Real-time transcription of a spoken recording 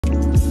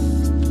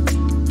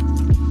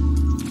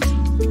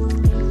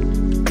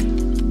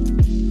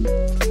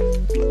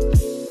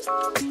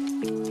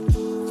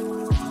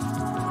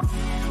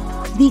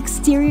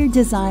exterior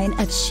design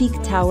of Chic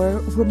Tower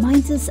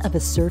reminds us of a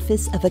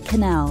surface of a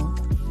canal.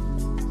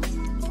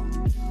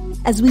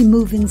 As we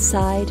move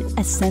inside,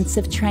 a sense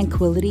of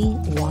tranquility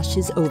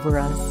washes over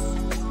us.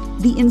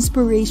 The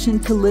inspiration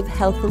to live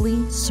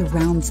healthily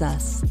surrounds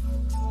us.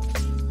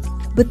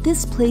 But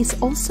this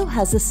place also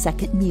has a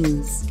second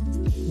muse,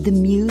 the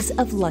muse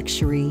of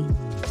luxury.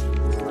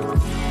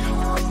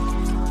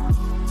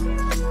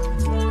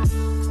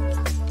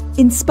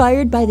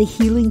 Inspired by the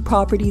healing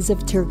properties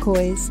of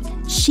turquoise,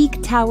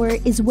 Chic Tower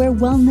is where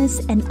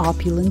wellness and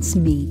opulence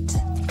meet.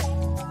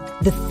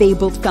 The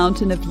fabled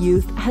fountain of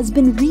youth has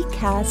been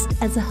recast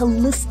as a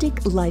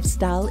holistic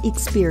lifestyle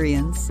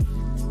experience.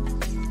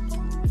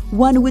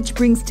 One which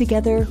brings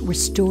together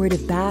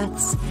restorative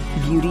baths,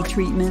 beauty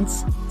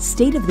treatments,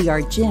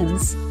 state-of-the-art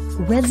gyms,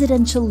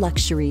 residential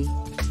luxury,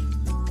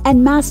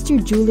 and Master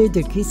Jeweler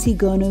de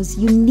Grisogono's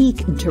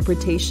unique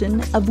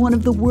interpretation of one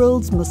of the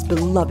world's most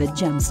beloved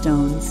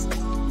gemstones.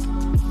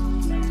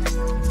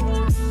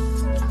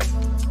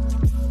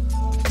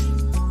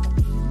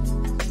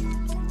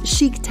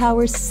 Chic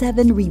Tower's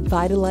 7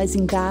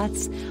 revitalizing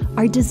baths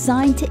are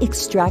designed to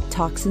extract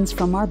toxins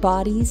from our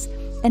bodies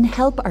and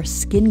help our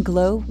skin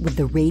glow with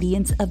the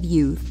radiance of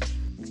youth.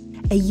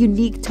 A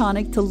unique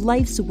tonic to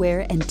life's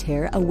wear and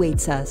tear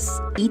awaits us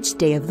each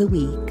day of the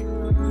week.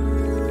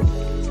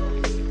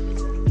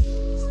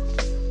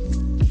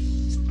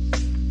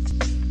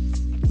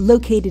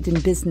 Located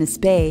in Business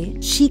Bay,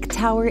 Chic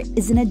Tower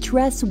is an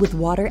address with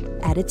water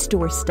at its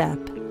doorstep,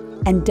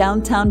 and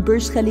downtown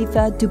Burj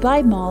Khalifa,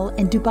 Dubai Mall,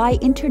 and Dubai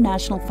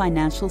International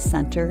Financial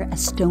Center a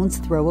stone's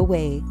throw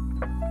away.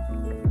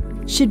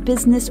 Should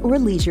business or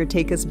leisure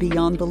take us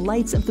beyond the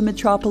lights of the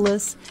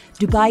metropolis,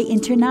 Dubai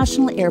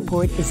International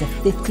Airport is a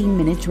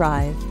 15-minute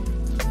drive.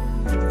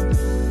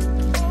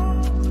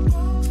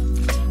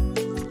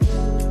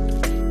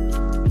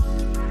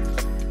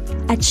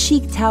 At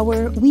Chic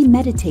Tower, we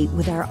meditate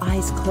with our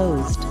eyes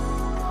closed,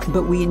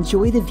 but we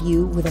enjoy the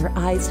view with our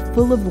eyes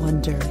full of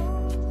wonder.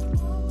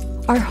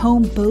 Our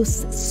home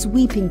boasts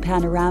sweeping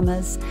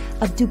panoramas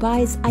of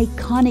Dubai's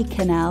iconic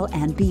canal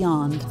and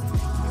beyond,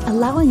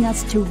 allowing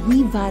us to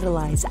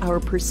revitalize our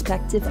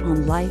perspective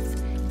on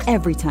life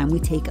every time we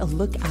take a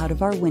look out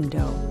of our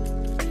window.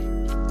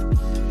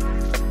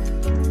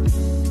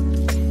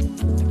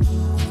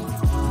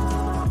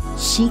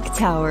 Chic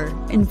Tower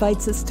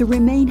invites us to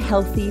remain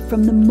healthy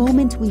from the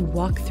moment we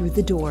walk through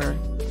the door.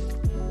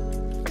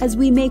 As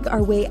we make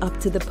our way up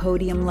to the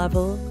podium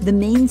level, the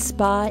main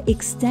spa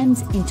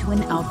extends into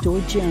an outdoor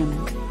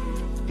gym,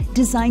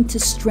 designed to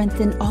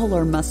strengthen all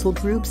our muscle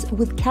groups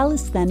with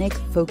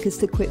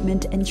calisthenic-focused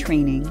equipment and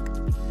training.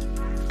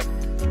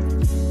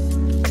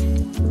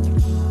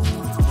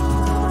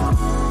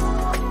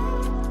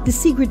 The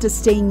secret to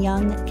staying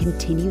young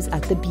continues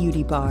at the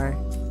beauty bar.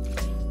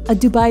 A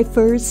Dubai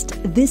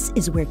first, this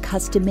is where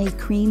custom-made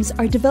creams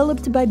are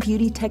developed by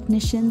beauty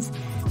technicians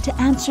to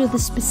answer the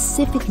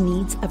specific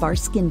needs of our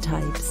skin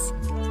types.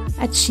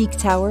 At Chic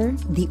Tower,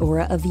 the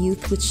aura of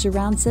youth which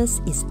surrounds us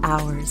is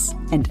ours,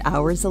 and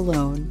ours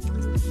alone.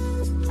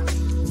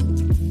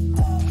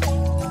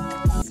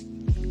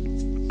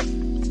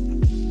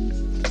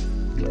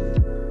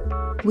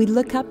 We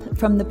look up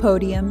from the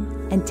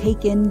podium and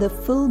take in the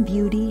full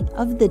beauty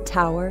of the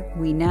tower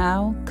we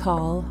now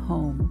call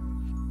home.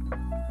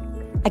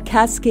 A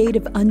cascade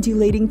of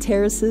undulating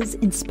terraces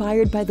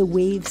inspired by the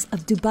waves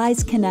of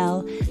Dubai's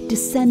canal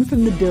descend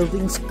from the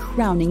building's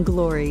crowning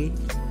glory.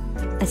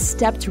 A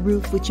stepped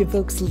roof which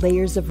evokes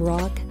layers of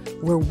rock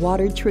where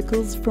water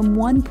trickles from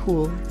one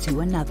pool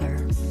to another.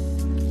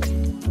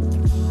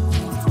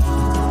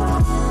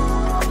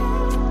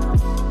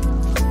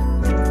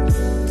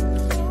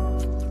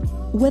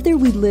 Whether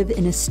we live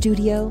in a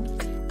studio,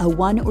 a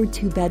 1 or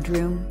 2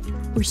 bedroom,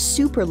 or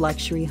super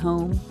luxury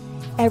home,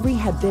 every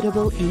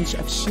habitable inch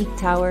of Chic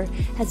Tower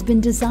has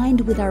been designed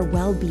with our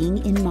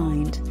well-being in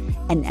mind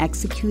and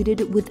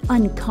executed with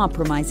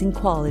uncompromising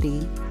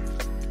quality.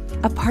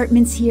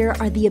 Apartments here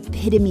are the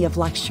epitome of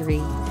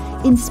luxury,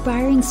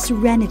 inspiring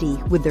serenity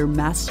with their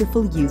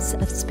masterful use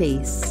of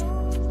space.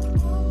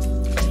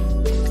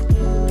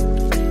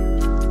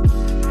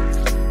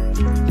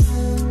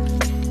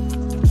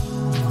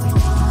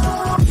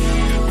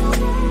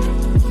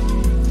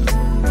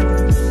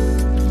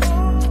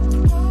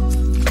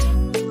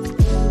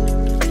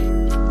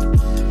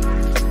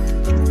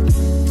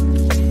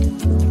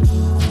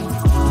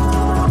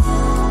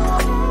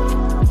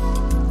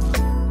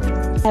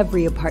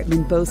 Every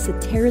apartment boasts a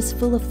terrace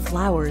full of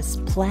flowers,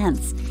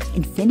 plants,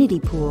 infinity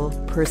pool,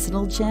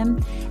 personal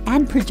gym,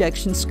 and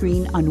projection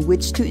screen on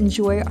which to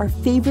enjoy our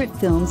favorite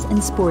films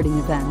and sporting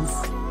events.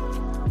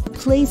 A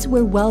place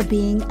where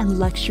well-being and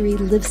luxury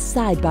live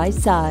side by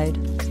side.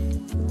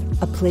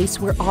 A place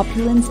where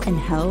opulence and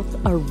health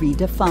are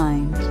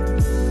redefined.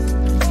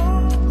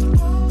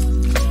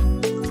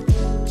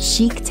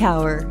 Chic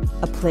Tower,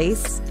 a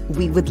place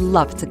we would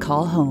love to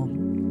call home.